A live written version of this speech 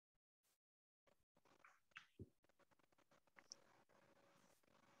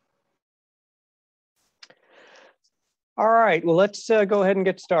All right, well, let's go ahead and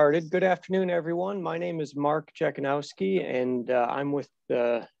get started. Good afternoon, everyone. My name is Mark Jekanowski, and I'm with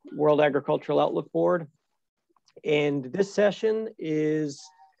the World Agricultural Outlook Board. And this session is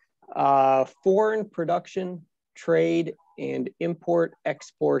foreign production, trade, and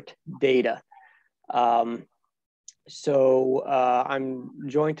import-export data. So I'm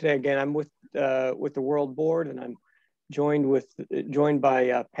joined today again. I'm with the World Board, and I'm joined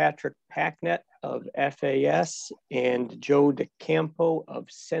by Patrick Packnett of FAS and Joe DeCampo of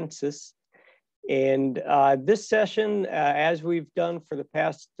Census. And this session, as we've done for the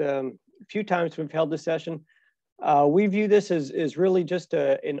past few times we've held this session, we view this as really just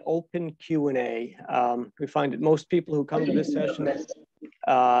an open Q&A. We find that most people who come to this session, you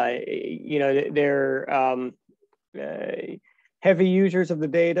know, they're heavy users of the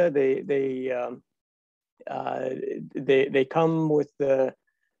data. They come with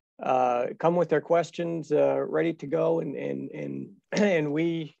their questions ready to go, and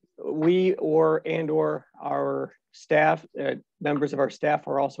we or our staff, members of our staff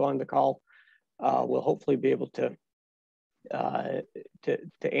are also on the call. We'll hopefully be able to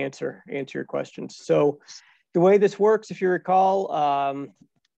answer your questions. So the way this works, if you recall,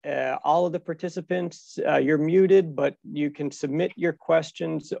 all of the participants, you're muted, but you can submit your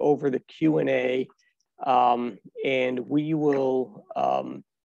questions over the Q&A, and we will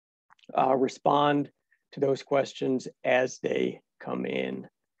respond to those questions as they come in.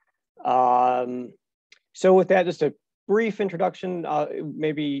 So with that, just a brief introduction.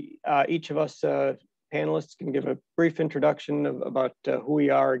 Maybe each of us panelists can give a brief introduction about who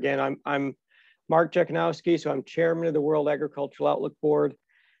we are. Again, I'm Mark Jekanowski, so I'm chairman of the World Agricultural Outlook Board.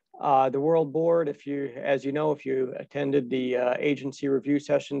 The World Board, as you know, if you attended the agency review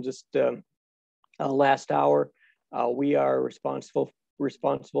session just last hour, we are responsible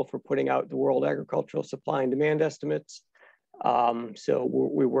for putting out the World Agricultural Supply and Demand Estimates. So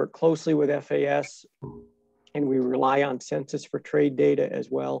we work closely with FAS, and we rely on Census for trade data as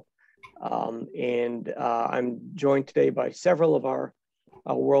well. And I'm joined today by several of our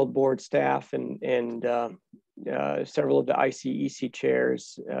World Board staff and several of the ICEC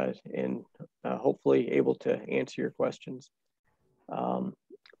chairs, and hopefully able to answer your questions.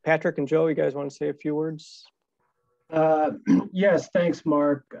 Patrick and Joe, you guys want to say a few words? Yes, thanks,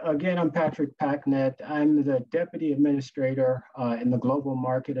 Mark. Again, I'm Patrick Packnett. I'm the Deputy Administrator in the Global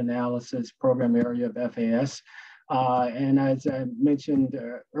Market Analysis Program area of FAS. And as I mentioned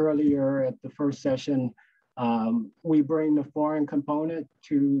earlier at the first session, we bring the foreign component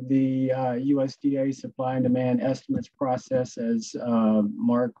to the USDA supply and demand estimates process, as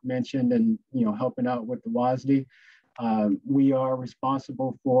Mark mentioned, and helping out with the WASDE. We are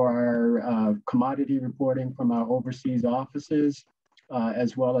responsible for our commodity reporting from our overseas offices,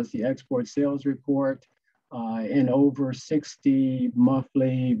 as well as the export sales report, and over 60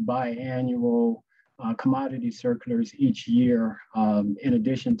 monthly, biannual commodity circulars each year, in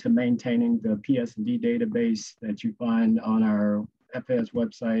addition to maintaining the PS&D database that you find on our FAS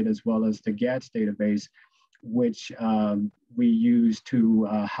website, as well as the GATS database, which we use to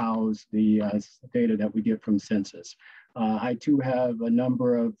house the data that we get from Census. I too have a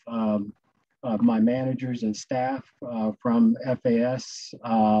number of my managers and staff from FAS,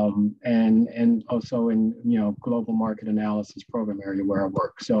 and also in global market analysis program area where I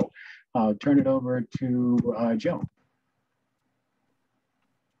work. So I'll turn it over to Joe.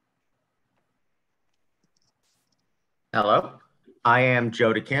 Hello, I am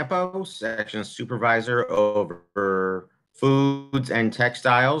Joe DeCampo, Section Supervisor over foods and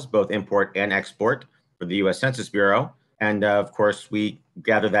textiles, both import and export for the U.S. Census Bureau. And of course, we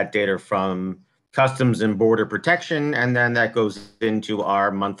gather that data from Customs and Border Protection, and then that goes into our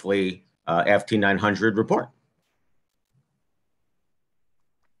monthly FT 900 report.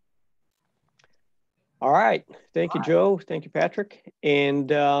 All right, thank you, Joe. Thank you, Patrick. And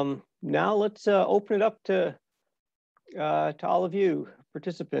now let's open it up to all of you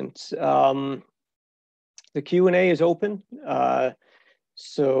participants. The Q&A is open,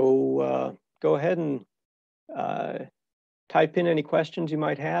 so go ahead and type in any questions you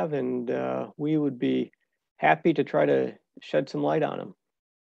might have, and we would be happy to try to shed some light on them.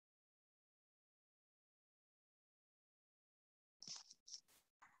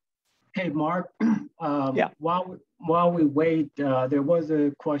 Hey, Mark. Yeah. While we wait, there was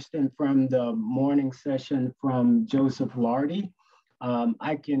a question from the morning session from Joseph Lardy.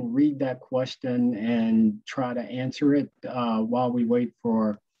 I can read that question and try to answer it while we wait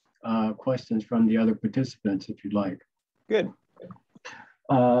for questions from the other participants, if you'd like. Good.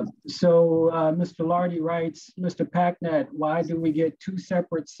 Mr. Lardy writes, Mr. Packnett, why do we get two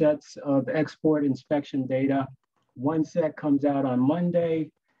separate sets of export inspection data One set comes out on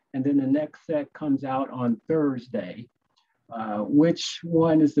Monday, and then the next set comes out on Thursday. Which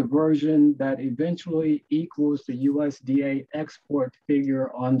one is the version that eventually equals the USDA export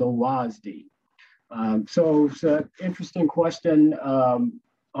figure on the WASD? So it's an interesting question.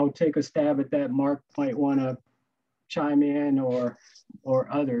 I'll take a stab at that. Mark might want to chime in or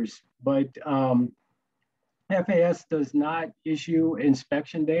others, but FAS does not issue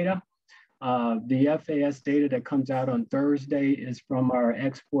inspection data. The FAS data that comes out on Thursday is from our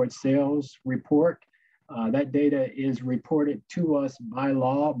export sales report. That data is reported to us by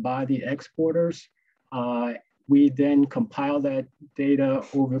law by the exporters. We then compile that data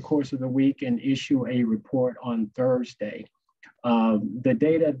over the course of the week and issue a report on Thursday. The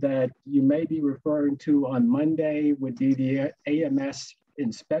data that you may be referring to on Monday would be the AMS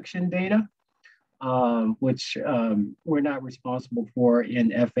inspection data, which we're not responsible for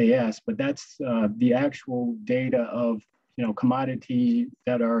in FAS, but that's the actual data of commodity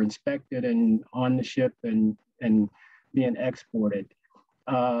that are inspected and on the ship and being exported.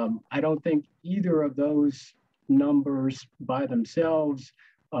 I don't think either of those numbers by themselves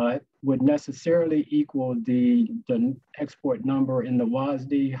would necessarily equal the export number in the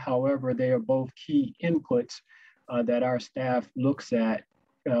WASD. However, they are both key inputs that our staff looks at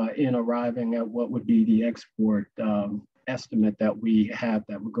in arriving at what would be the export estimate that we have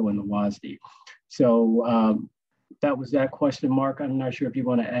that would go in the WASD. So that was that question, Mark. I'm not sure if you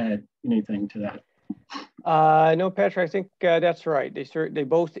want to add anything to that. No, Patrick, I think that's right. They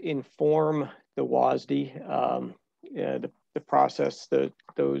both inform the WASD, the process,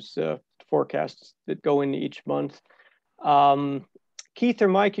 those forecasts that go in each month. Keith or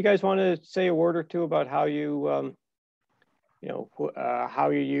Mike, you guys want to say a word or two about how you, how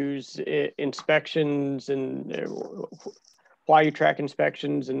you use inspections and why you track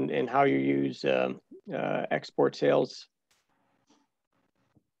inspections and how you use export sales?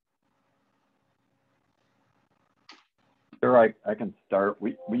 Sure, I can start.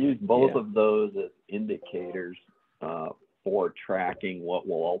 We use both of those as indicators for tracking what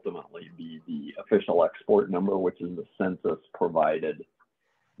will ultimately be the official export number, which is the census provided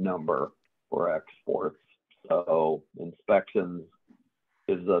number for exports. So inspections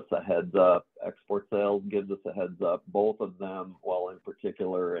gives us a heads up, export sales gives us a heads up. Both of them, well, in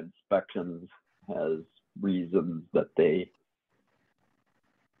particular, inspections has reasons that they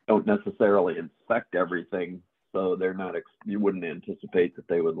don't necessarily inspect everything. So they're not, you wouldn't anticipate that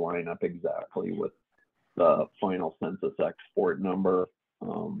they would line up exactly with the final census export number,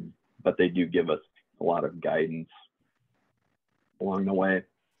 but they do give us a lot of guidance along the way.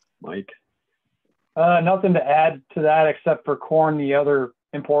 Mike? Nothing to add to that except for corn. The other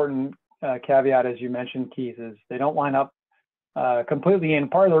important caveat, as you mentioned, Keith, is they don't line up completely. And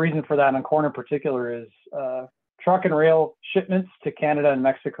part of the reason for that on corn in particular is truck and rail shipments to Canada and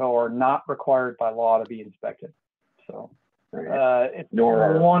Mexico are not required by law to be inspected. So it's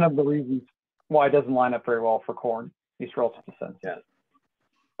one of the reasons why it doesn't line up very well for corn, at least relative to sense. Yes.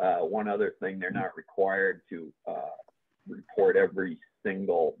 One other thing, they're not required to report every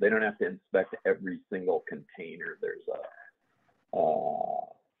single, they don't have to inspect every single container. There's a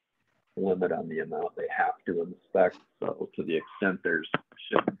limit on the amount they have to inspect. So to the extent there's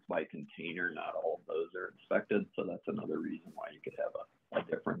shipments by container, not all of those are inspected. So that's another reason why you could have a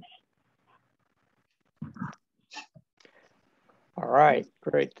difference. All right,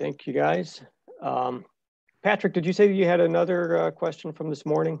 great. Thank you, guys. Patrick, did you say you had another question from this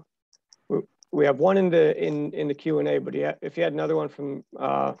morning? We have one in the Q&A, but if you had another one from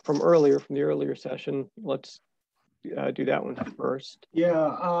earlier, from the earlier session, let's do that one first.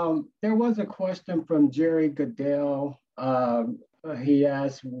 Yeah, there was a question from Jerry Goodell. He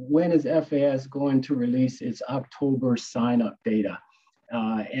asked, when is FAS going to release its October sign-up data?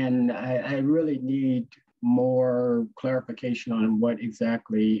 And I really need more clarification on what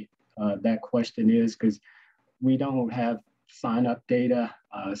exactly that question is, because we don't have sign-up data.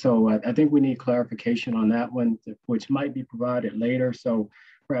 So I think we need clarification on that one, which might be provided later. So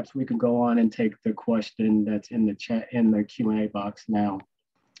perhaps we can go on and take the question that's in the chat, in the Q&A box now,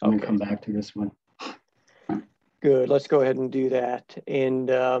 and then come back to this one. Good, let's go ahead and do that. And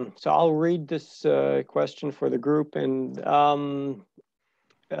so I'll read this question for the group. And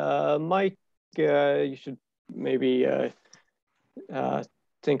Mike, you should maybe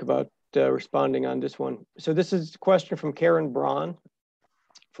think about responding on this one. So this is a question from Karen Braun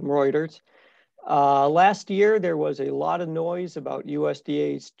from Reuters. Last year, there was a lot of noise about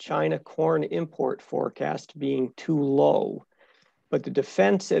USDA's China corn import forecast being too low, but the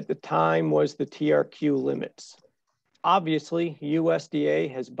defense at the time was the TRQ limits. Obviously,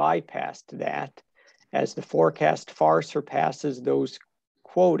 USDA has bypassed that as the forecast far surpasses those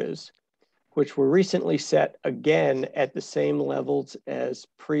quotas, which were recently set again at the same levels as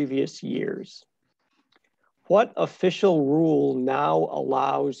previous years. What official rule now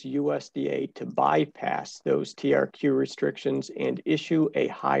allows USDA to bypass those TRQ restrictions and issue a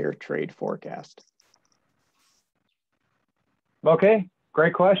higher trade forecast? Okay,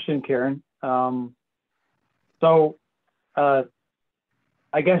 great question, Karen.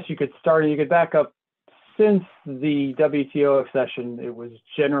 I guess you could back up. Since the WTO accession,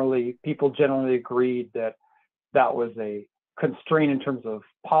 people generally agreed that that was a constraint in terms of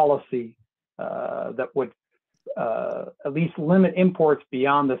policy that would at least limit imports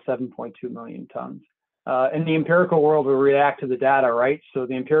beyond the 7.2 million tons. In the empirical world, we react to the data, right? So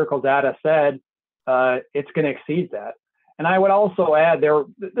the empirical data said it's going to exceed that. And I would also add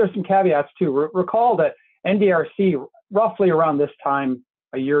there's some caveats too. Recall that NDRC, roughly around this time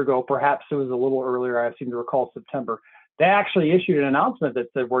a year ago, perhaps it was a little earlier, I seem to recall September, they actually issued an announcement that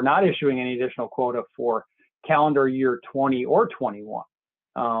said we're not issuing any additional quota for calendar year 20 or 21.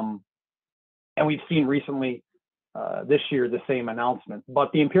 And we've seen recently this year the same announcement.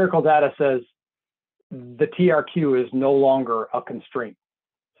 But the empirical data says the TRQ is no longer a constraint.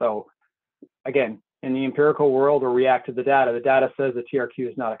 So again, in the empirical world, we'll react to the data. The data says the TRQ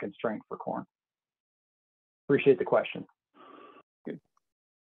is not a constraint for corn. Appreciate the question. Good.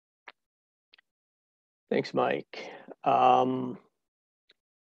 Thanks, Mike. Another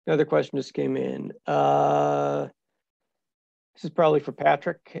question just came in. This is probably for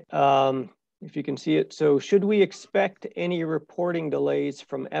Patrick, if you can see it. So should we expect any reporting delays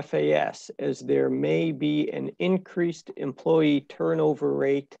from FAS as there may be an increased employee turnover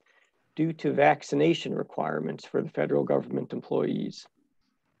rate due to vaccination requirements for the federal government employees?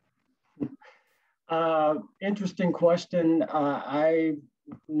 Interesting question. I'm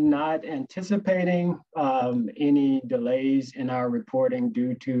not anticipating any delays in our reporting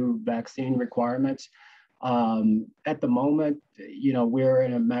due to vaccine requirements. At the moment, we're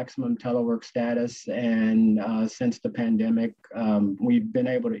in a maximum telework status, and since the pandemic, we've been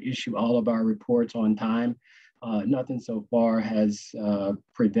able to issue all of our reports on time. Nothing so far has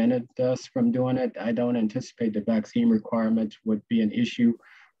prevented us from doing it. I don't anticipate the vaccine requirements would be an issue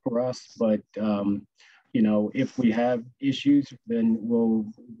for us, but if we have issues, then we'll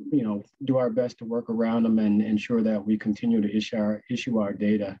do our best to work around them and ensure that we continue to issue our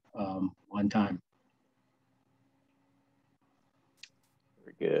data on time.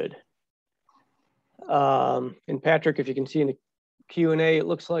 Very good. And Patrick, if you can see in the Q&A, it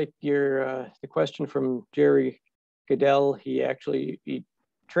looks like the question from Jerry Goodell, he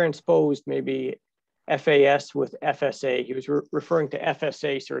transposed maybe FAS with FSA. He was referring to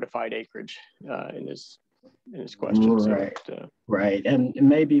FSA certified acreage in his question. Right, so, right. And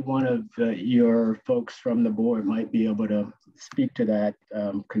maybe one of your folks from the board might be able to speak to that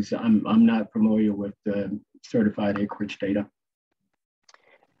because I'm not familiar with the certified acreage data.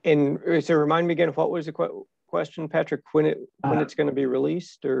 And so remind me again, what was the question, Patrick, when it's going to be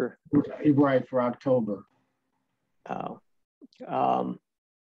released, or? Right, for October. Oh,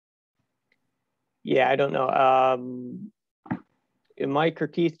 yeah, I don't know. Mike or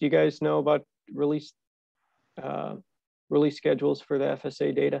Keith, do you guys know about release schedules for the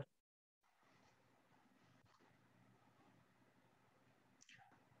FSA data?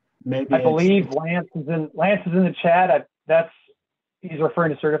 Maybe I believe Lance is in the chat. He's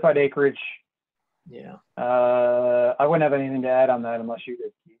referring to certified acreage. Yeah. I wouldn't have anything to add on that unless you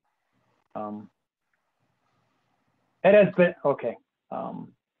did. It has been okay.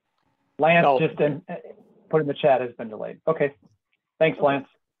 Lance just put in the chat has been delayed. Okay. Thanks, Lance.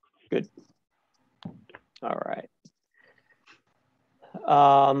 Good. All right.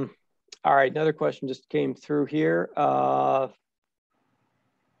 All right. Another question just came through here. Not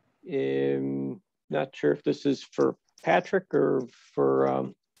sure if this is for Patrick or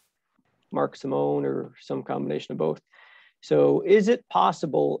for Mark Simone or some combination of both. So is it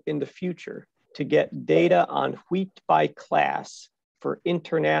possible in the future to get data on wheat by class for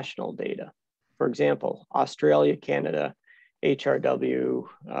international data? For example, Australia, Canada, HRW,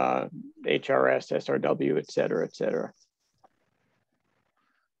 HRS, SRW, et cetera, et cetera.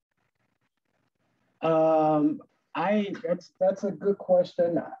 That's a good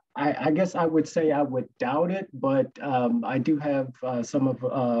question. I guess I would say I would doubt it, but I do have some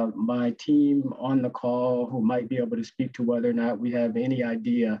of my team on the call who might be able to speak to whether or not we have any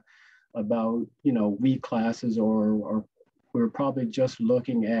idea about wheat classes, or we're probably just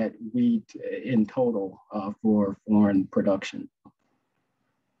looking at wheat in total for foreign production.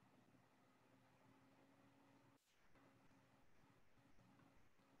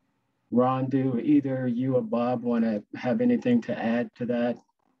 Ron, do either you or Bob want to have anything to add to that?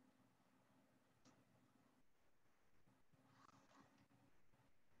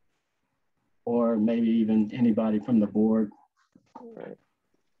 Or maybe even anybody from the board? All right.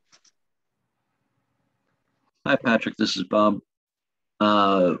 Hi, Patrick. This is Bob.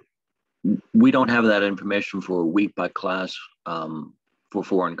 We don't have that information for a week by class for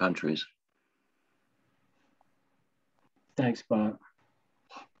foreign countries. Thanks, Bob.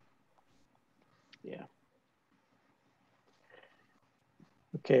 Yeah.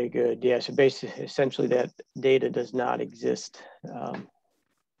 Okay, good. Yeah, so basically, essentially that data does not exist, and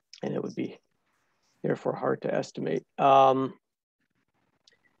it would be therefore hard to estimate.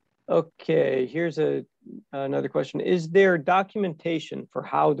 Okay, here's another question. Is there documentation for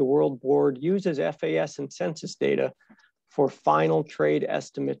how the World Board uses FAS and census data for final trade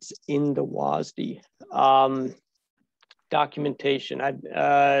estimates in the WASDE? Documentation.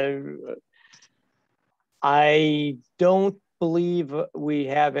 I don't believe we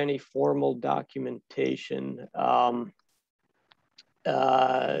have any formal documentation.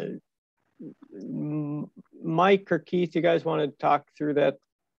 Mike or Keith, you guys want to talk through that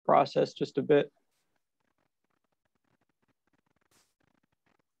process just a bit?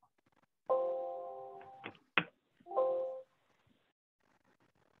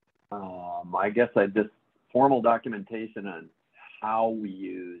 I guess I just formal documentation on how we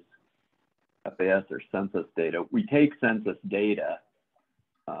use FAS or census data. We take census data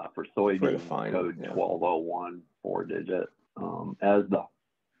for soybean code 1201 4-digit as the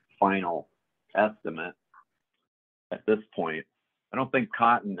final estimate at this point. I don't think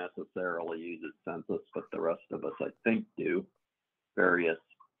cotton necessarily uses census, but the rest of us, I think, do. Various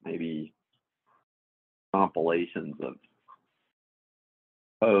maybe compilations of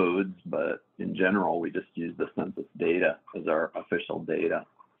codes, but in general, we just use the census data as our official data.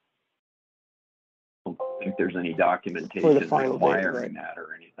 I don't think there's any documentation requiring that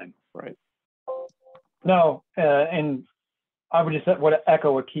or anything. Right. No, and I would just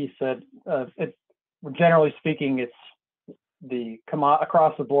echo what Keith said. Generally speaking, it's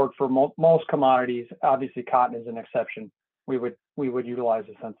across the board for most commodities. Obviously, cotton is an exception. We would utilize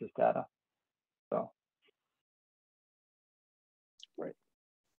the census data. So. Right.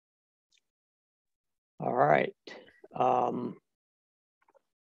 All right.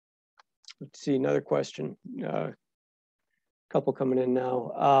 Let's see, another question. Couple coming in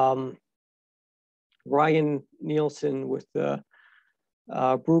now. Ryan Nielsen with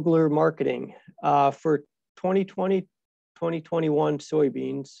Brugler Marketing. For 2020, 2021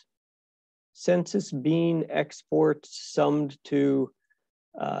 soybeans, census bean exports summed to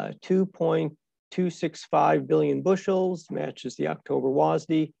 2.265 billion bushels, matches the October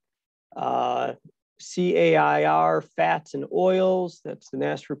WASDE. CAIR fats and oils, that's the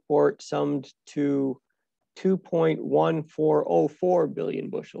NASS report, summed to 2.1404 billion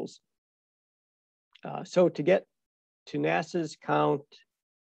bushels. So to get to NASS's count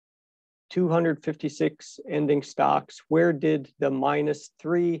 256 ending stocks, where did the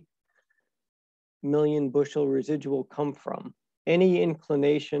 -3 million bushel residual come from? Any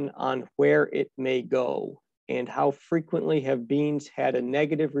inclination on where it may go? And how frequently have beans had a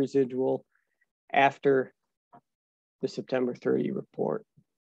negative residual after the September 30 report?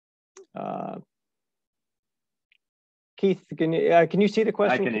 Keith, can you see the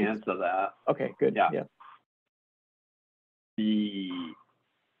question? I can answer that. Okay, good. Yeah. The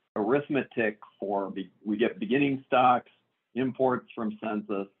arithmetic for, we get beginning stocks, imports from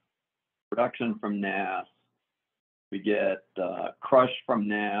census, production from NASS, we get crush from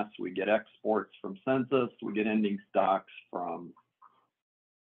NASS, we get exports from census, we get ending stocks from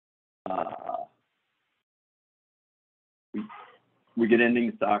we get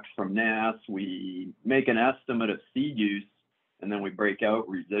ending stocks from NASS, we make an estimate of seed use, and then we break out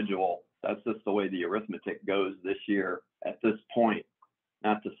residual. That's just the way the arithmetic goes this year at this point.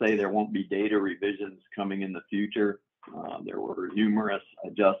 Not to say there won't be data revisions coming in the future. There were numerous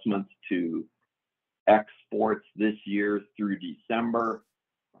adjustments to exports this year through December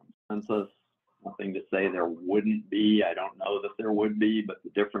from census. Nothing to say there wouldn't be. I don't know that there would be, but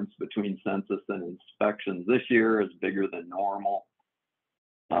the difference between census and inspections this year is bigger than normal.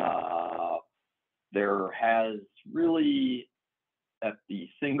 There has really, at the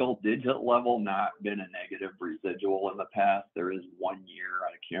single digit level, not been a negative residual in the past. There is 1 year,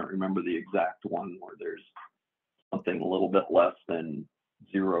 I can't remember the exact one, where there's something a little bit less than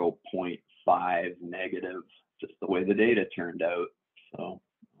 0.5 negative, just the way the data turned out. So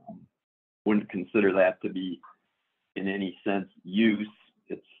wouldn't consider that to be in any sense use.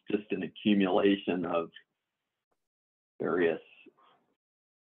 It's just an accumulation of various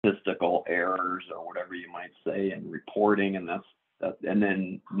statistical errors or whatever you might say in reporting, and and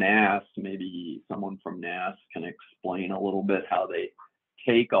then NASS, maybe someone from NASS can explain a little bit how they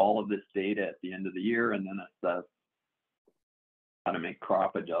take all of this data at the end of the year and then assess how to make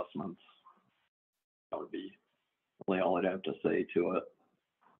crop adjustments. That would be really all I'd have to say to it.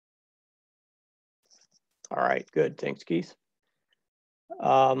 All right, good. Thanks, Keith.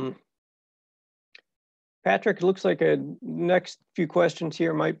 Patrick, it looks like the next few questions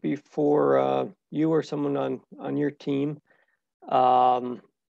here might be for you or someone on your team. Don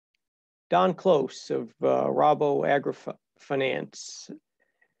Close of Rabo Agrifinance.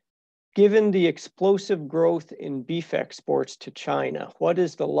 Given the explosive growth in beef exports to China, what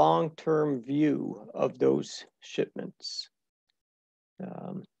is the long-term view of those shipments?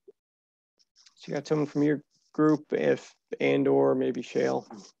 So you got someone from your group, or maybe Shale.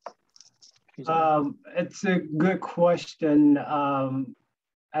 It's a good question.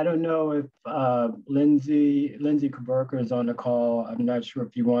 I don't know if Lindsay Kaberker is on the call. I'm not sure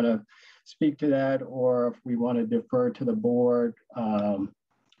if you want to speak to that or if we want to defer to the board.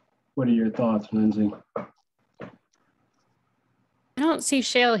 What are your thoughts, Lindsay? I don't see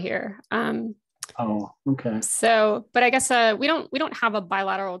Shale here. Oh, okay. So, but I guess we don't have a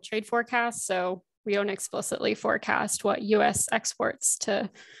bilateral trade forecast, so we don't explicitly forecast what U.S. exports to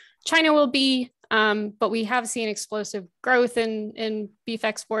China will be. But we have seen explosive growth in beef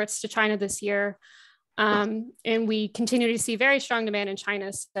exports to China this year. And we continue to see very strong demand in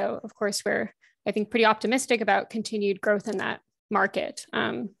China. So of course, we're, I think, pretty optimistic about continued growth in that market.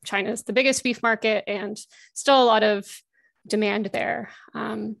 China is the biggest beef market and still a lot of demand there.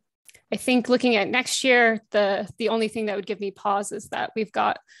 I think looking at next year, the only thing that would give me pause is that we've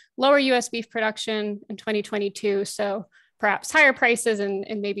got lower US beef production in 2022. So perhaps higher prices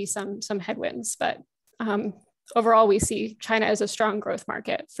and maybe some headwinds, but overall we see China as a strong growth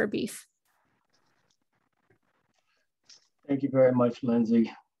market for beef. Thank you very much,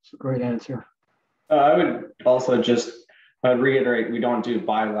 Lindsay. It's a great answer. I would also I'd reiterate, we don't do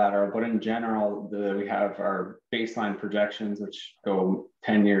bilateral, but in general, we have our baseline projections, which go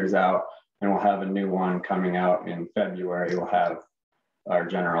 10 years out, and we'll have a new one coming out in February. We'll have our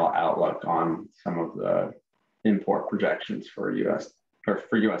general outlook on some of the import projections for US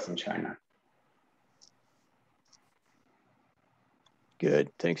and China. Good,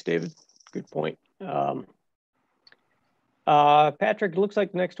 thanks, David. Good point. Patrick, it looks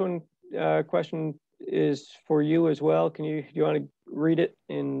like the next one question is for you as well. Do you want to read it?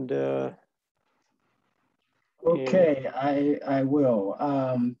 And okay, I will.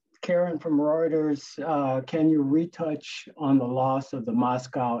 Karen from Reuters, can you retouch on the loss of the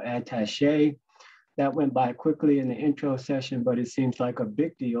Moscow attaché? That went by quickly in the intro session, but it seems like a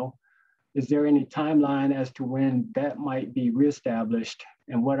big deal. Is there any timeline as to when that might be reestablished?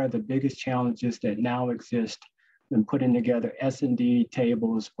 And what are the biggest challenges that now exist when putting together S&D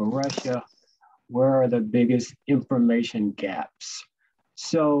tables for Russia? Where are the biggest information gaps?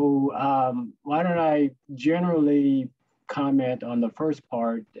 So why don't I generally comment on the first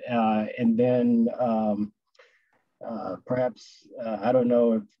part and then perhaps, I don't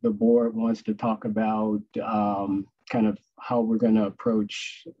know if the board wants to talk about kind of how we're going to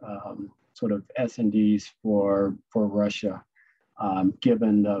approach sort of S&Ds for Russia,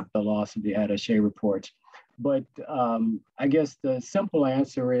 given the loss of the attaché reports. But I guess the simple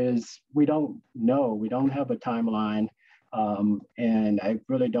answer is we don't know. We don't have a timeline. And I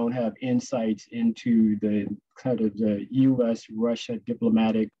really don't have insights into the kind of the U.S.-Russia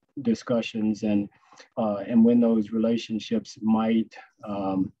diplomatic discussions and when those relationships might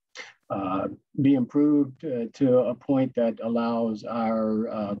be improved to a point that allows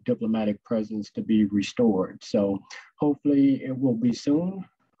our diplomatic presence to be restored. So hopefully it will be soon.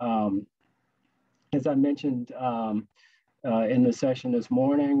 As I mentioned in the session this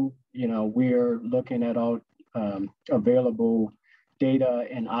morning, we're looking at all available data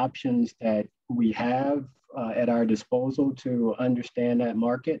and options that we have at our disposal to understand that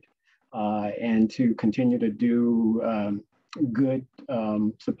market and to continue to do good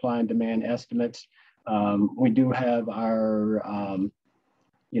supply and demand estimates. We do have our,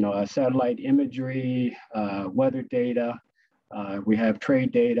 our satellite imagery, weather data. We have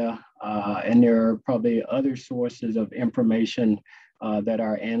trade data, and there are probably other sources of information that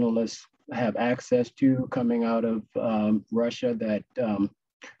our analysts have access to coming out of Russia that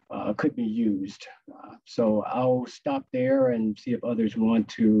could be used. So I'll stop there and see if others want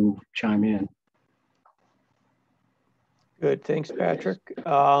to chime in. good, thanks, Patrick.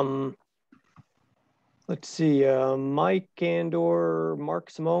 Let's see, Mike and/or Mark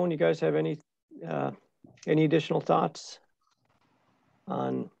Simone, you guys have any additional thoughts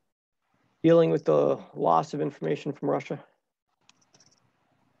on dealing with the loss of information from Russia?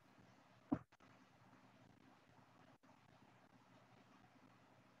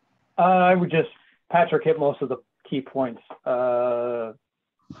 I would just, Patrick hit most of the key points.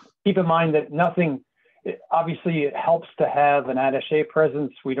 Keep in mind that obviously it helps to have an attaché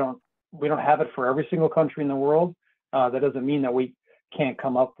presence. We don't have it for every single country in the world. That doesn't mean that we can't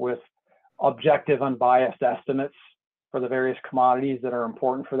come up with objective, unbiased estimates for the various commodities that are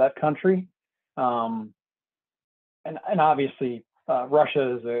important for that country. And obviously,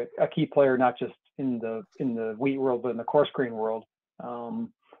 Russia is a key player, not just in the wheat world, but in the coarse grain world.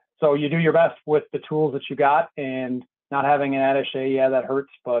 So you do your best with the tools that you got, and not having an attaché, yeah, that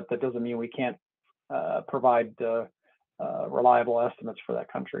hurts, but that doesn't mean we can't provide reliable estimates for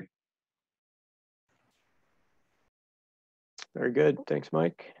that country. Very good. Thanks,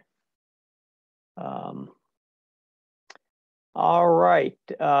 Mike. All right.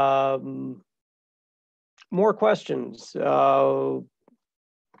 More questions. Go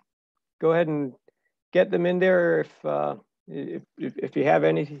ahead and get them in there if you have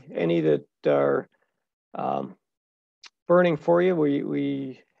any that are burning for you.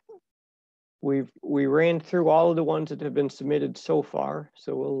 We ran through all of the ones that have been submitted so far,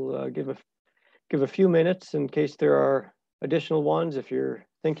 so we'll give a few minutes in case there are additional ones, if you're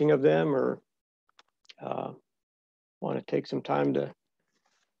thinking of them or want to take some time to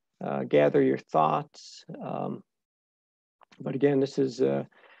gather your thoughts. But again, this is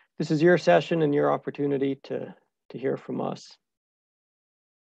your session and your opportunity to hear from us.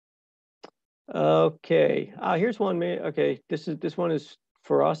 Okay, here's one. Okay, this one is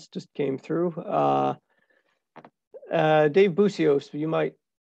for us. Just came through. Dave Busios, you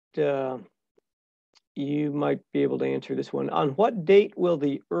might be able to answer this one. On what date will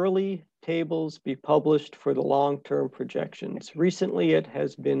the early tables be published for the long-term projections? Recently, it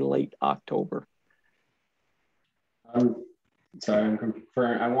has been late October. So I'm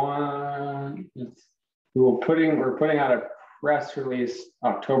confirming. We're putting out a press release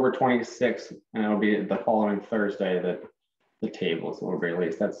October 26th, and it'll be the following Thursday that the tables will be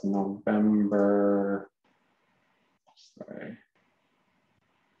released. That's November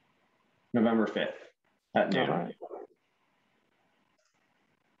 5th at noon. All right.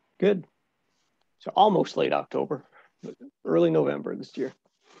 Good. So almost late October, early November this year.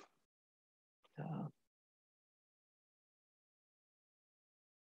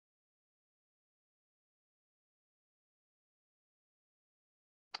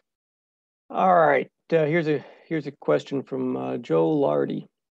 All right, here's a question from Joe Lardy.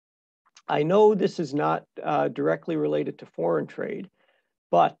 I know this is not directly related to foreign trade,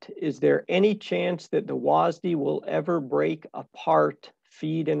 but is there any chance that the WSDA will ever break apart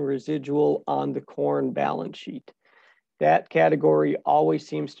feed and residual on the corn balance sheet? That category always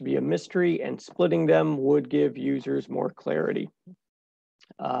seems to be a mystery, and splitting them would give users more clarity.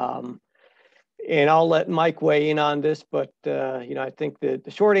 And I'll let Mike weigh in on this, but I think the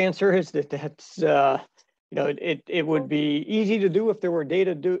short answer is that's it would be easy to do if there were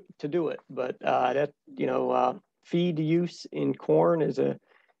data to do it, but feed use in corn it's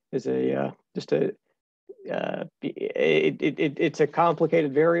a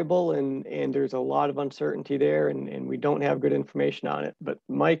complicated variable, and there's a lot of uncertainty there, and we don't have good information on it. But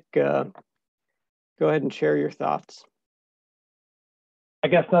Mike, go ahead and share your thoughts. I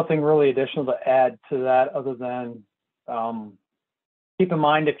guess nothing really additional to add to that other than keep in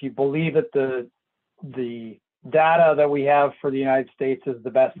mind, if you believe that the data that we have for the United States is the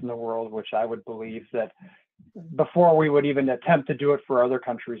best in the world, which I would believe that before we would even attempt to do it for other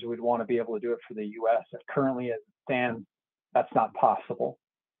countries, we'd want to be able to do it for the US. And currently as it stands, that's not possible.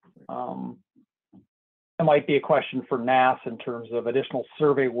 It might be a question for NASS in terms of additional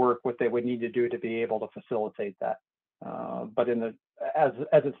survey work, what they would need to do to be able to facilitate that. But as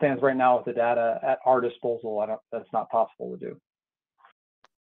it stands right now with the data at our disposal, that's not possible to do.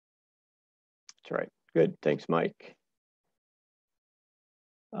 That's right. Good. Thanks, Mike.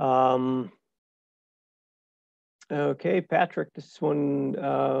 Okay, Patrick, this one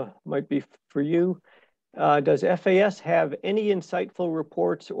might be for you. Does FAS have any insightful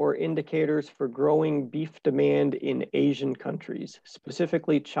reports or indicators for growing beef demand in Asian countries,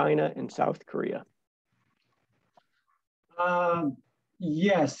 specifically China and South Korea?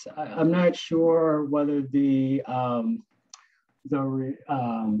 Yes, I'm not sure whether the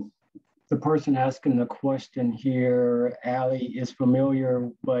person asking the question here, Ali, is familiar,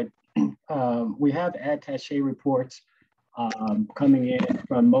 but we have attaché reports coming in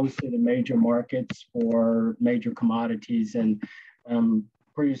from most of the major markets for major commodities, and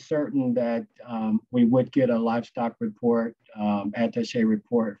pretty certain that we would get a livestock report, attaché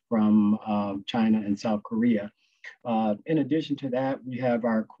report from China and South Korea. In addition to that, we have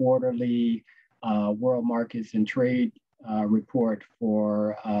our quarterly world markets and trade report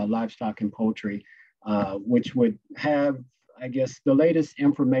for livestock and poultry, which would have, I guess, the latest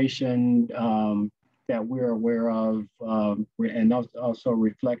information that we're aware of, and also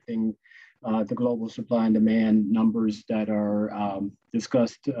reflecting the global supply and demand numbers that are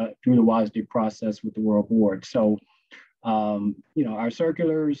discussed through the WASDE process with the World Board. So, you know, our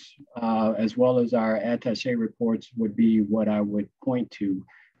circulars as well as our attaché reports would be what I would point to.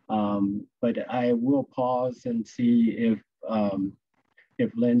 But I will pause and see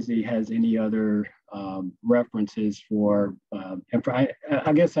if Lindsay has any other references for,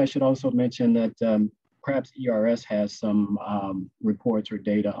 I guess I should also mention that perhaps ERS has some reports or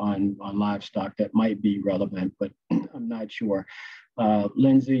data on livestock that might be relevant, but I'm not sure.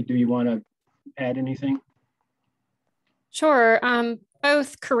 Lindsay, do you want to add anything? Sure.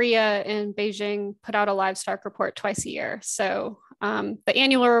 Both Korea and Beijing put out a livestock report twice a year. So the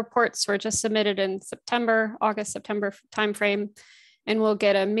annual reports were just submitted in September, August, September timeframe, and we'll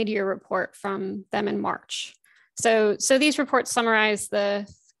get a mid-year report from them in March. So these reports summarize the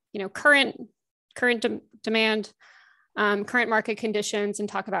current demand, current market conditions, and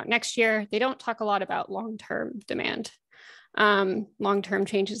talk about next year. They don't talk a lot about long-term demand, long-term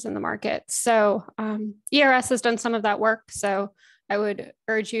changes in the market. So ERS has done some of that work. So I would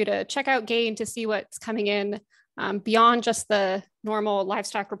urge you to check out GAIN to see what's coming in beyond just the normal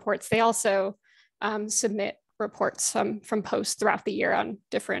livestock reports. They also submit reports from posts throughout the year on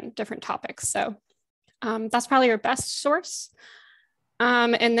different topics. So that's probably your best source.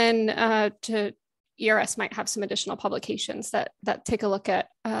 And then ERS might have some additional publications that take a look at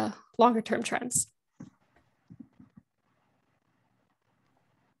longer term trends.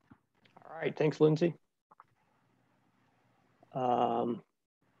 All right, thanks, Lindsay. All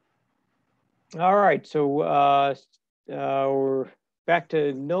right, so we're back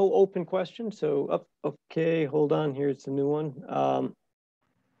to no open questions. So, okay, hold on, here's the new one.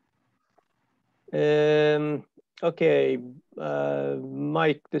 Okay,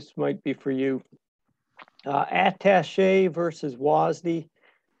 Mike, this might be for you. Attaché versus WASDE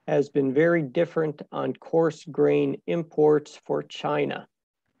has been very different on coarse grain imports for China.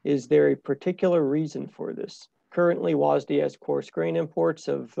 Is there a particular reason for this? Currently, WASDE has coarse grain imports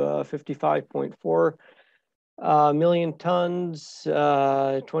of 55.4 million tons,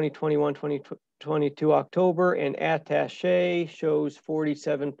 2021, 2022 October, and attaché shows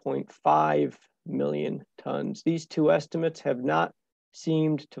 47.5 million tons. These two estimates have not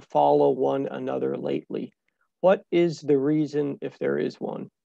seemed to follow one another lately. What is the reason, if there is one?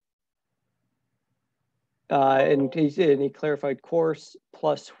 And he clarified coarse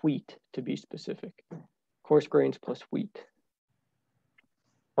plus wheat, to be specific. Coarse grains plus wheat.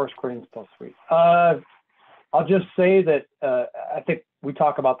 Coarse grains plus wheat. I'll just say that I think we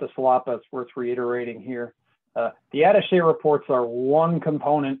talk about this a lot, but it's worth reiterating here. The attaché reports are one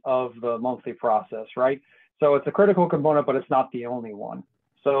component of the monthly process, right? So it's a critical component, but it's not the only one.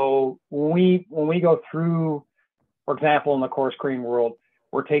 So when we go through, for example, in the coarse grain world,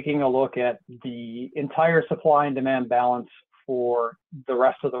 we're taking a look at the entire supply and demand balance for the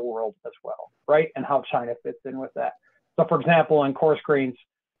rest of the world as well, right? And how China fits in with that. So for example, in coarse grains,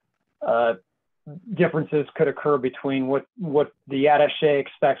 differences could occur between what the attaché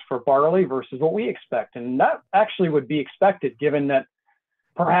expects for barley versus what we expect. And that actually would be expected given that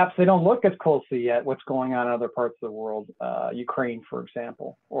perhaps they don't look as closely at what's going on in other parts of the world, Ukraine, for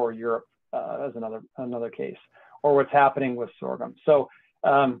example, or Europe as another case, or what's happening with sorghum. So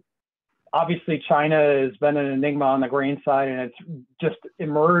obviously China has been an enigma on the grain side, and it's just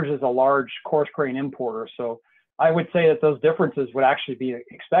emerged as a large coarse grain importer. So I would say that those differences would actually be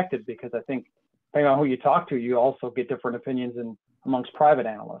expected, because I think depending on who you talk to, you also get different opinions amongst private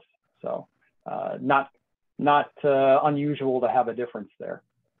analysts. So not unusual to have a difference there,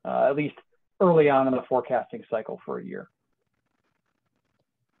 at least early on in the forecasting cycle for a year.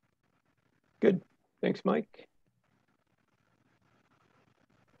 Good, thanks, Mike.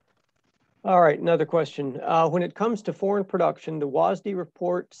 All right, another question. When it comes to foreign production, the WASDE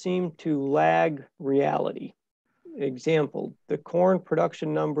report seemed to lag reality. Example, the corn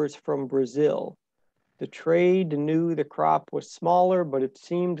production numbers from Brazil. The trade knew the crop was smaller, but it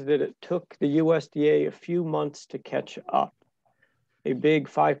seemed that it took the USDA a few months to catch up. A big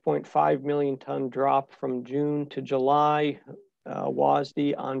 5.5 million ton drop from June to July,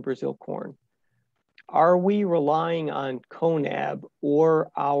 WASDE on Brazil corn. Are we relying on CONAB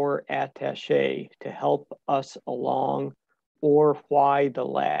or our attaché to help us along, or why the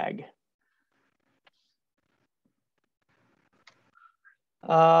lag?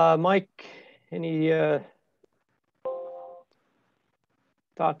 Mike, any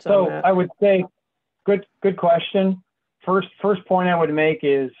thoughts on that? So I would say, good question. First point I would make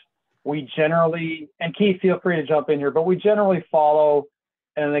is we generally, and Keith, feel free to jump in here, but we generally follow,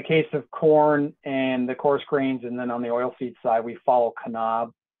 in the case of corn and the coarse grains, and then on the oilseed side, we follow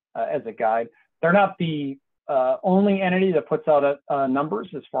CNOB as a guide. They're not the only entity that puts out numbers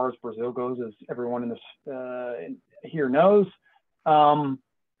as far as Brazil goes, as everyone in this here knows.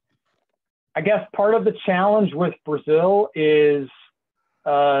 I guess part of the challenge with Brazil is,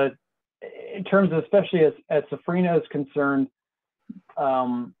 in terms of, especially as Safrinha is concerned,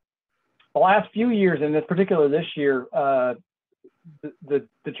 the last few years, and in particular this year, the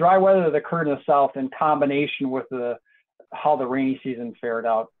dry weather that occurred in the south, in combination with how the rainy season fared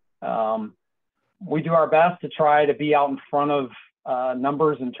out, we do our best to try to be out in front of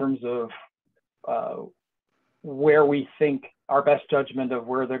numbers in terms of where we think our best judgment of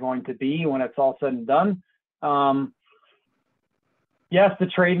where they're going to be when it's all said and done. Yes, the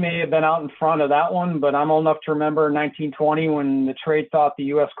trade may have been out in front of that one, but I'm old enough to remember 1920 when the trade thought the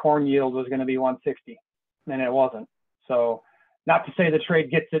U.S. corn yield was going to be 160, and it wasn't. So not to say the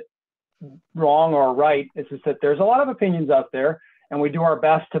trade gets it wrong or right, it's just that there's a lot of opinions out there, and we do our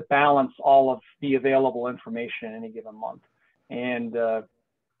best to balance all of the available information in any given month. And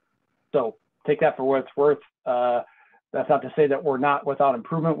so take that for what it's worth. That's not to say that we're not without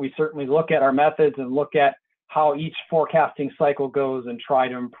improvement. We certainly look at our methods and look at how each forecasting cycle goes and try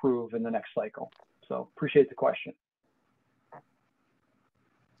to improve in the next cycle. So appreciate the question.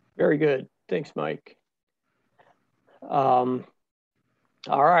 Very good. Thanks, Mike. All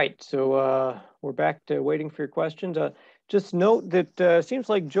right, so we're back to waiting for your questions. Just note that seems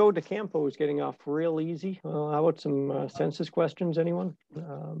like Joe DeCampo is getting off real easy. How about some census questions, anyone?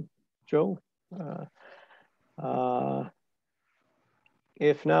 Joe?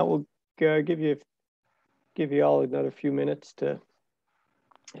 If not, we'll give you all another few minutes to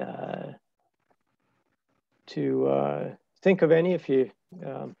think of any, if you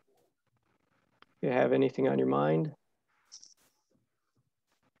have anything on your mind.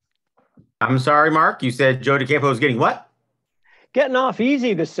 I'm sorry, Mark, you said Joe DeCampo is getting what? Getting off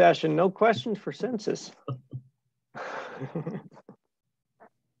easy this session. No questions for census.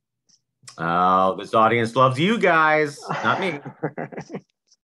 Oh, this audience loves you guys, not me.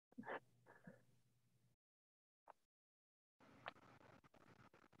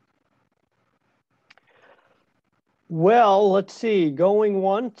 Well, let's see. Going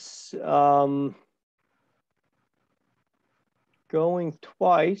once, going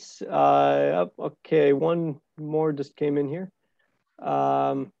twice. Okay, one more just came in here.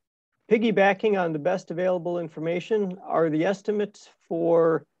 Piggybacking on the best available information, are the estimates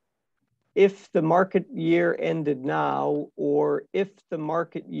for if the market year ended now, or if the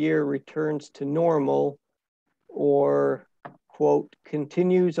market year returns to normal, or, quote,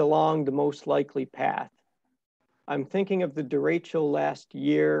 continues along the most likely path? I'm thinking of the derecho last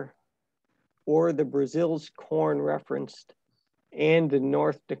year, or the Brazil's corn referenced, and the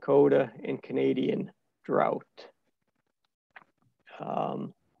North Dakota and Canadian drought.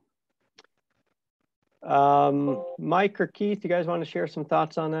 Mike or Keith, you guys want to share some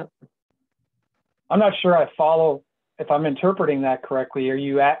thoughts on that? I'm not sure I follow, if I'm interpreting that correctly. Are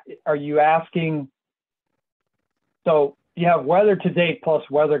you asking, so you have weather to date plus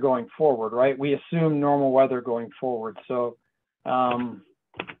weather going forward, right? We assume normal weather going forward. So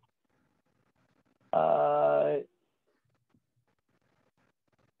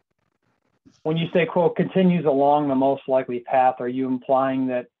when you say, quote, continues along the most likely path, are you implying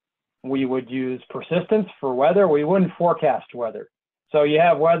that we would use persistence for weather? We wouldn't forecast weather. So you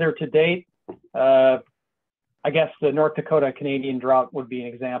have weather to date. I guess the North Dakota Canadian drought would be an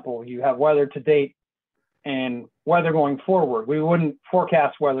example. You have weather to date and weather going forward. We wouldn't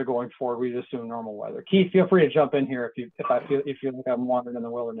forecast weather going forward. We'd assume normal weather. Keith, feel free to jump in here if you think I'm wandering in the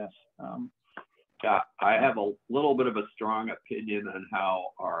wilderness. Yeah, I have a little bit of a strong opinion on how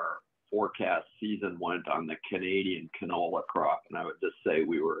our forecast season went on the Canadian canola crop, and I would just say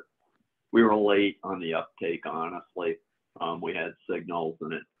we were late on the uptake, honestly. We had signals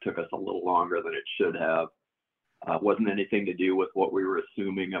and it took us a little longer than it should have. Wasn't anything to do with what we were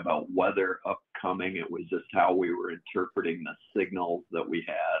assuming about weather upcoming. It was just how we were interpreting the signals that we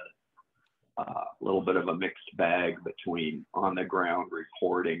had. A little bit of a mixed bag between on the ground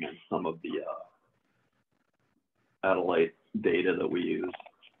reporting and some of the satellite data that we use.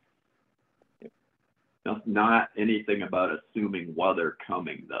 Not anything about assuming weather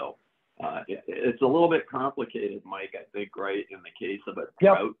coming though. It's a little bit complicated, Mike, I think, right? In the case of a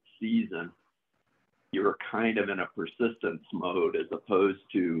drought season, you're kind of in a persistence mode as opposed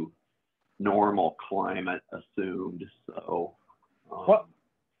to normal climate assumed. So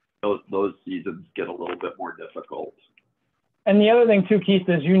those seasons get a little bit more difficult. And the other thing too, Keith,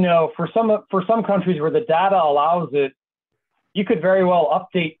 is, you know, for some countries where the data allows it, you could very well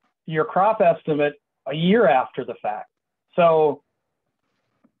update your crop estimate a year after the fact. So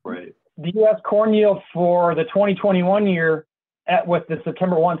right. The U.S. corn yield for the 2021 year with the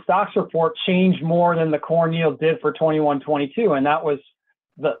September 1 stocks report changed more than the corn yield did for 21-22, and that was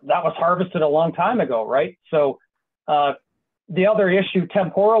harvested a long time ago, right? So the other issue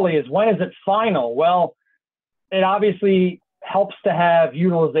temporally is, when is it final? Well, it obviously helps to have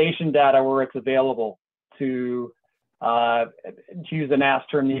utilization data where it's available, to use the NASS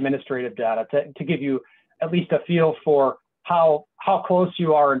term, the administrative data, to give you at least a feel for how close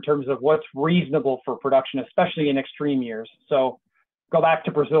you are in terms of what's reasonable for production, especially in extreme years. So go back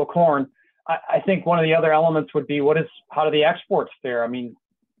to Brazil corn. I think one of the other elements would be, how do the exports fare? I mean,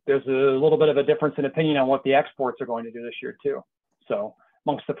 there's a little bit of a difference in opinion on what the exports are going to do this year too. So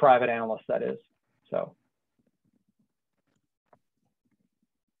amongst the private analysts, that is. So.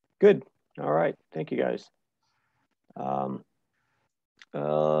 Good. All right. Thank you, guys.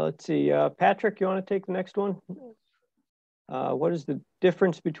 Let's see. Patrick, you want to take the next one? What is the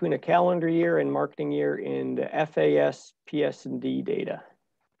difference between a calendar year and marketing year in the FAS PS&D data?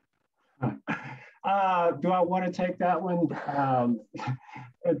 Do I want to take that one?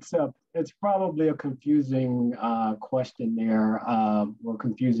 It's probably a confusing question there, or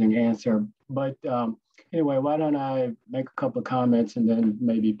confusing answer. But anyway, why don't I make a couple of comments and then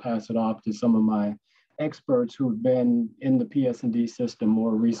maybe pass it off to some of my experts who've been in the PS&D system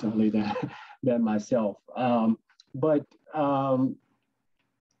more recently than myself.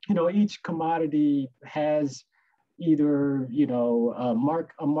 You know, each commodity has either, you know,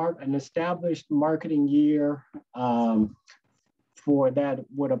 an established marketing year for that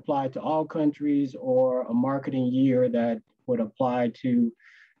would apply to all countries, or a marketing year that would apply to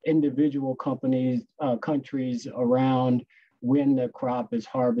individual countries around when the crop is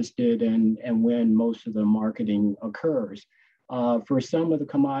harvested and when most of the marketing occurs. For some of the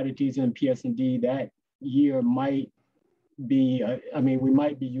commodities in PS&D, that year might be, we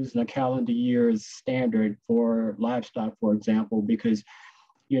might be using a calendar year as standard for livestock, for example, because,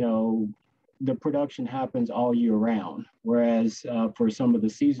 you know, the production happens all year round. Whereas for some of the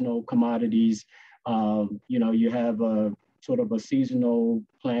seasonal commodities, you know, you have a sort of a seasonal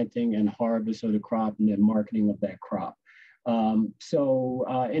planting and harvest of the crop and then marketing of that crop. And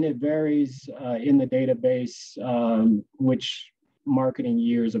it varies in the database which marketing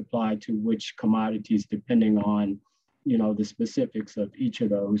years apply to which commodities, depending on, you know, the specifics of each of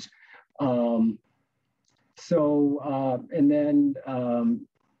those.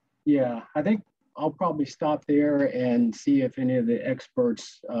 Yeah, I think I'll probably stop there and see if any of the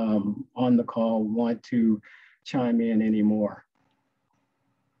experts on the call want to chime in anymore.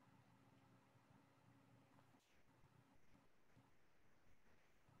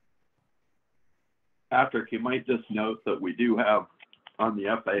 Patrick, you might just note that we do have on the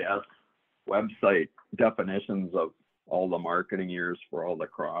FAS website definitions of all the marketing years for all the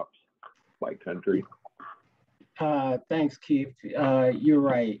crops by country. Thanks, Keith. You're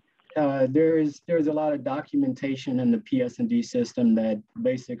right. There's a lot of documentation in the PS&D system that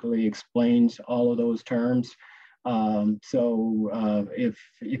basically explains all of those terms. If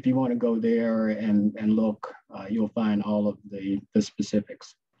you want to go there and look, you'll find all of the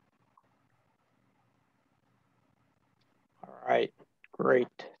specifics. All right, great,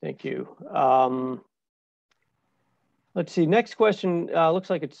 thank you. Let's see, next question looks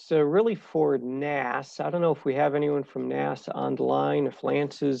like it's really for NASS. I don't know if we have anyone from NASS on the line, if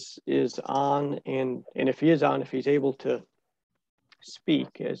Lance is on, and if he is on, if he's able to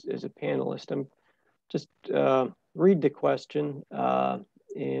speak as a panelist. I'm just read the question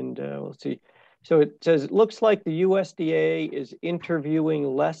and we'll see. So it says, it looks like the USDA is interviewing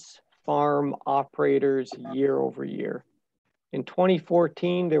less farm operators year over year. In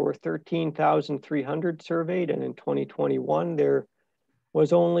 2014, there were 13,300 surveyed, and in 2021, there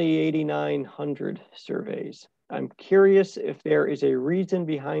was only 8,900 surveys. I'm curious if there is a reason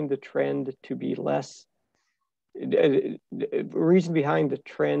behind the trend to be less, reason behind the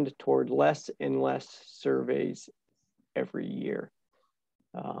trend toward less and less surveys every year.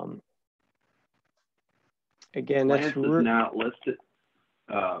 Again, Lance is not listed.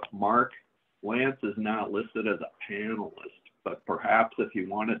 Mark, Lance is not listed as a panelist. But perhaps if he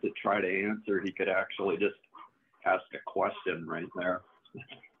wanted to try to answer, he could actually just ask a question right there.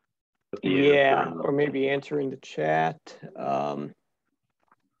 the yeah, answer. or maybe answering the chat.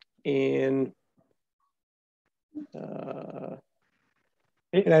 And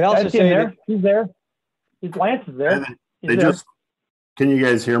I'd also say that he's there. Lance is there. Can you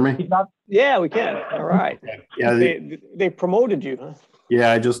guys hear me? He's not. Yeah, we can. All right. Yeah, they promoted you, huh?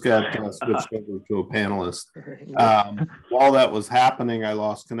 Yeah, I just got switched over to a panelist. While that was happening, I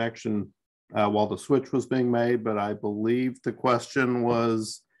lost connection while the switch was being made, but I believe the question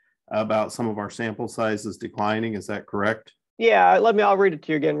was about some of our sample sizes declining. Is that correct? Yeah, I'll read it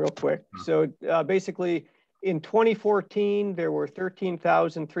to you again real quick. So basically, in 2014, there were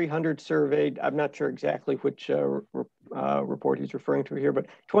 13,300 surveyed. I'm not sure exactly which report he's referring to here, but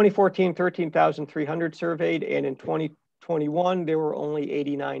 2014, 13,300 surveyed. And in 2021, there were only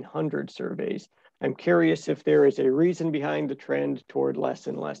 8,900 surveys. I'm curious if there is a reason behind the trend toward less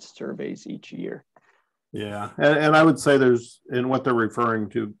and less surveys each year. Yeah, and I would say there's, and what they're referring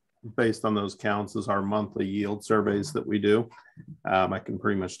to based on those counts is our monthly yield surveys that we do. I can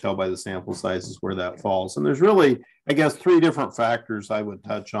pretty much tell by the sample sizes where that falls. And there's really, I guess, three different factors I would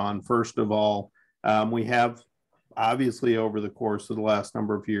touch on. First of all, we have obviously over the course of the last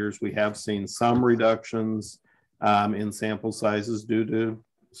number of years, we have seen some reductions in sample sizes due to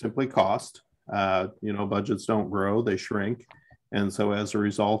simply cost. Budgets don't grow, they shrink. And so as a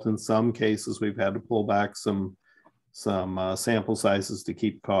result, in some cases, we've had to pull back some sample sizes to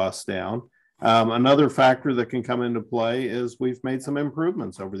keep costs down. Another factor that can come into play is we've made some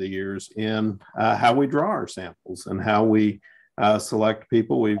improvements over the years in how we draw our samples and how we select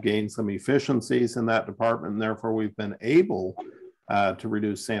people. We've gained some efficiencies in that department, and therefore we've been able to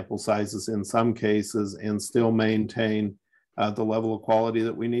reduce sample sizes in some cases and still maintain the level of quality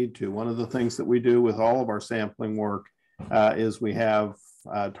that we need to. One of the things that we do with all of our sampling work is we have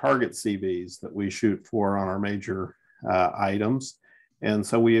target CVs that we shoot for on our major items. And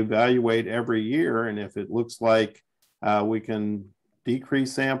so we evaluate every year, and if it looks like we can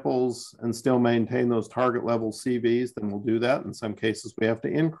decrease samples and still maintain those target level CVs, then we'll do that. In some cases, we have to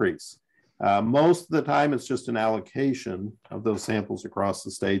increase. Most of the time, it's just an allocation of those samples across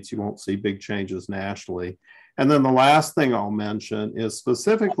the states. You won't see big changes nationally. And then the last thing I'll mention is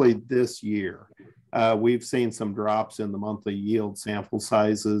specifically this year, we've seen some drops in the monthly yield sample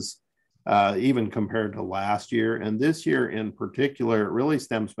sizes, even compared to last year. And this year in particular, it really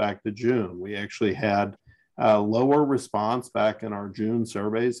stems back to June. We actually had lower response back in our June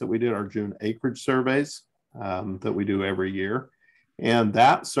surveys that we did, our June acreage surveys that we do every year. And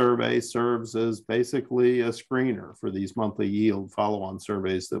that survey serves as basically a screener for these monthly yield follow-on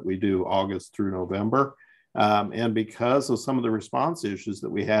surveys that we do August through November. And because of some of the response issues that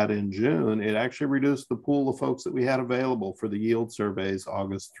we had in June, it actually reduced the pool of folks that we had available for the yield surveys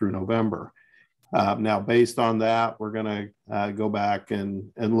August through November. Now, based on that, we're going to go back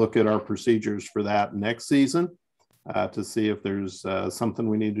and look at our procedures for that next season to see if there's something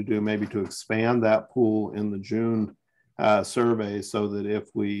we need to do maybe to expand that pool in the June survey so that if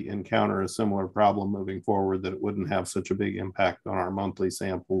we encounter a similar problem moving forward, that it wouldn't have such a big impact on our monthly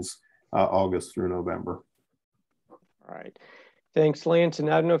samples August through November. All right. Thanks, Lance. And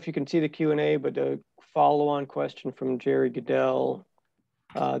I don't know if you can see the Q&A, but a follow-on question from Jerry Goodell.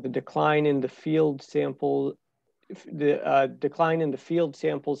 The decline in the field sample, decline in the field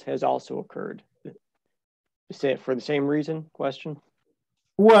samples has also occurred. For the same reason, question?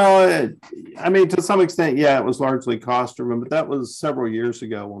 Well, I mean, to some extent, yeah, it was largely cost driven, but that was several years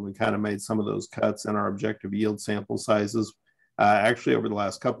ago when we kind of made some of those cuts in our objective yield sample sizes. Actually, over the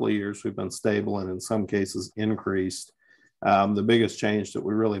last couple of years, we've been stable and in some cases increased. The biggest change that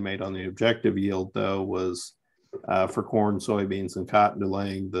we really made on the objective yield, though, was for corn, soybeans, and cotton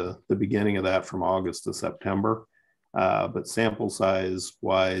delaying the beginning of that from August to September. But sample size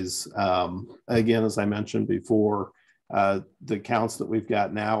wise, again, as I mentioned before, the counts that we've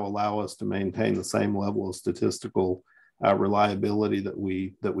got now allow us to maintain the same level of statistical reliability that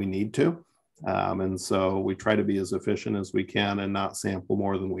we need to. And so we try to be as efficient as we can and not sample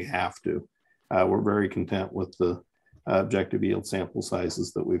more than we have to. We're very content with the objective yield sample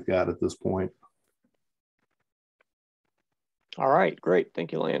sizes that we've got at this point. All right, great.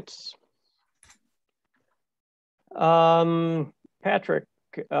 Thank you, Lance. Patrick,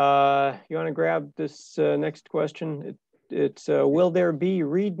 you want to grab this next question? It's will there be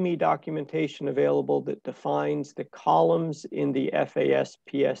README documentation available that defines the columns in the FAS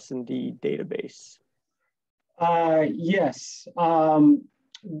PS&D database? Yes,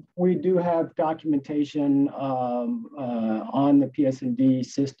 we do have documentation on the PS&D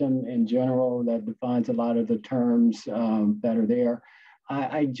system in general that defines a lot of the terms that are there.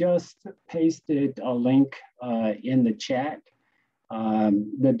 I just pasted a link in the chat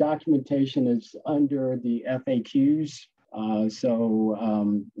The documentation is under the FAQs.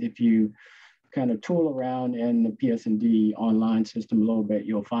 If you kind of tool around in the PS&D online system a little bit,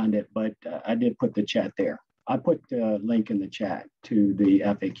 you'll find it, but I did put the chat there. I put the link in the chat to the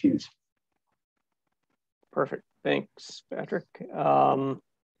FAQs. Perfect. Thanks, Patrick. Final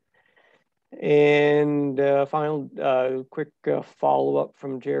quick follow-up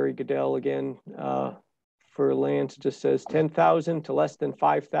from Jerry Goodell again for Lance. Just says 10,000 to less than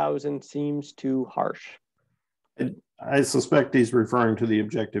 5,000 seems too harsh. I suspect he's referring to the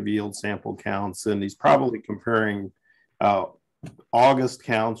objective yield sample counts, and he's probably comparing August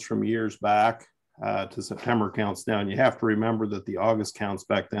counts from years back to September counts now. And you have to remember that the August counts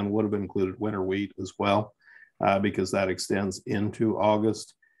back then would have included winter wheat as well, because that extends into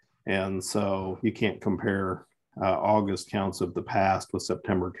August. And so you can't compare August counts of the past with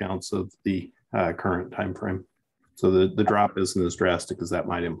September counts of the current time frame. So the drop isn't as drastic as that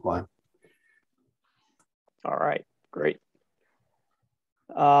might imply. All right, great.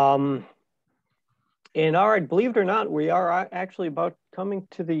 And all right, believe it or not, we are actually about coming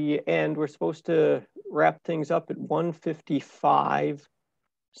to the end. We're supposed to wrap things up at 1:55.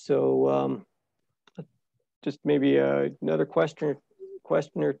 So just maybe another question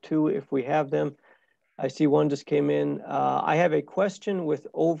or two if we have them. I see one just came in. I have a question with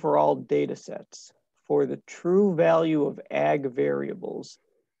overall data sets for the true value of ag variables.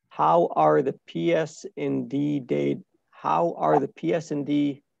 How are the PS&D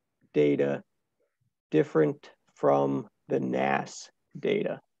data different from the NASS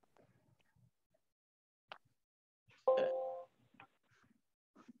data?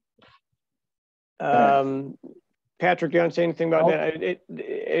 Patrick, do you want to say anything about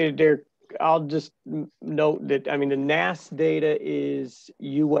that? I'll just note that, I mean, the NASS data is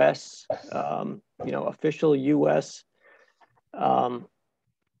US, official US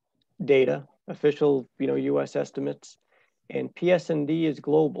data, official, US estimates, and PS&D is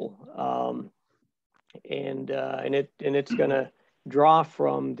global. And it's going to draw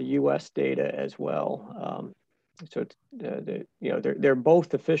from the US data as well. So it's, they're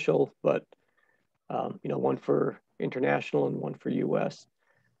both official, but one for international and one for US.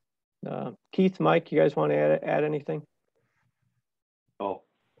 Keith, Mike, you guys want to add anything? Oh,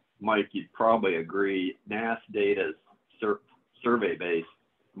 Mike, you'd probably agree. NASS data is survey based.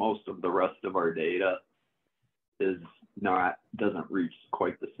 Most of the rest of our data doesn't reach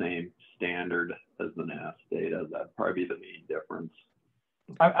quite the same standard as the NASS data. That'd probably be the main difference.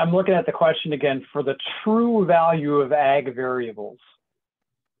 I'm looking at the question again for the true value of ag variables.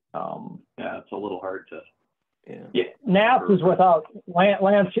 Yeah, it's a little hard to. Yeah, NASS is without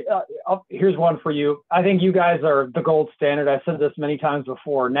Lance. Here's one for you. I think you guys are the gold standard. I've said this many times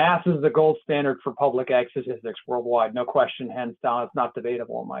before. NASS is the gold standard for public ag statistics worldwide. No question, hands down. It's not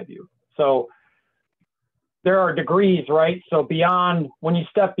debatable in my view. So there are degrees, right? So when you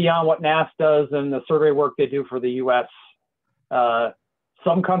step beyond what NASS does and the survey work they do for the U.S.,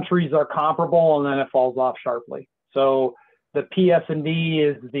 some countries are comparable, and then it falls off sharply. So the PS&D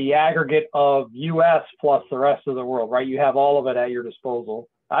is the aggregate of US plus the rest of the world, right? You have all of it at your disposal.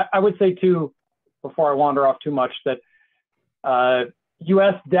 I would say too, before I wander off too much, that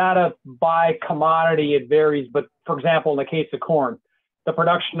US data by commodity, it varies. But for example, in the case of corn, the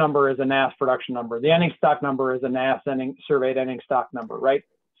production number is a NASS production number. The ending stock number is a NASS surveyed ending stock number, right?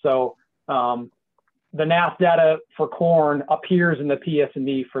 So the NASS data for corn appears in the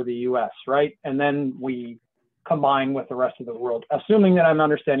PS&D for the US, right? And then we combine with the rest of the world, assuming that I'm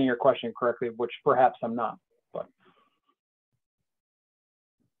understanding your question correctly, which perhaps I'm not. But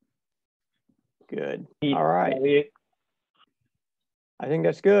good. All right. I think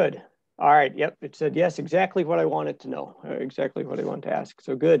that's good. All right. Yep. It said yes, exactly what I wanted to know, exactly what I wanted to ask.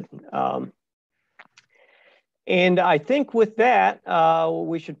 So good. And I think with that,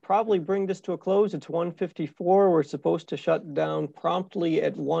 we should probably bring this to a close. It's 1:54. We're supposed to shut down promptly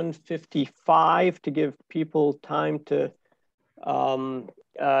at 1:55 to give people time to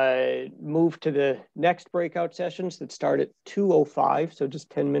move to the next breakout sessions that start at 2:05, so just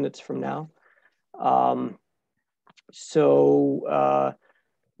 10 minutes from now.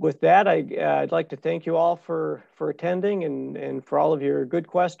 With that, I'd like to thank you all for attending and for all of your good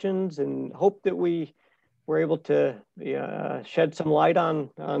questions, and hope that we were able to shed some light on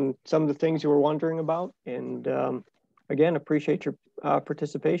some of the things you were wondering about. And again, appreciate your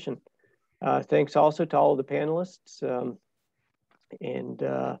participation. Thanks also to all of the panelists, and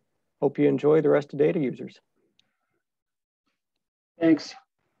hope you enjoy the rest of Data Users. Thanks.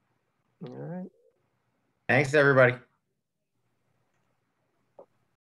 All right. Thanks, everybody.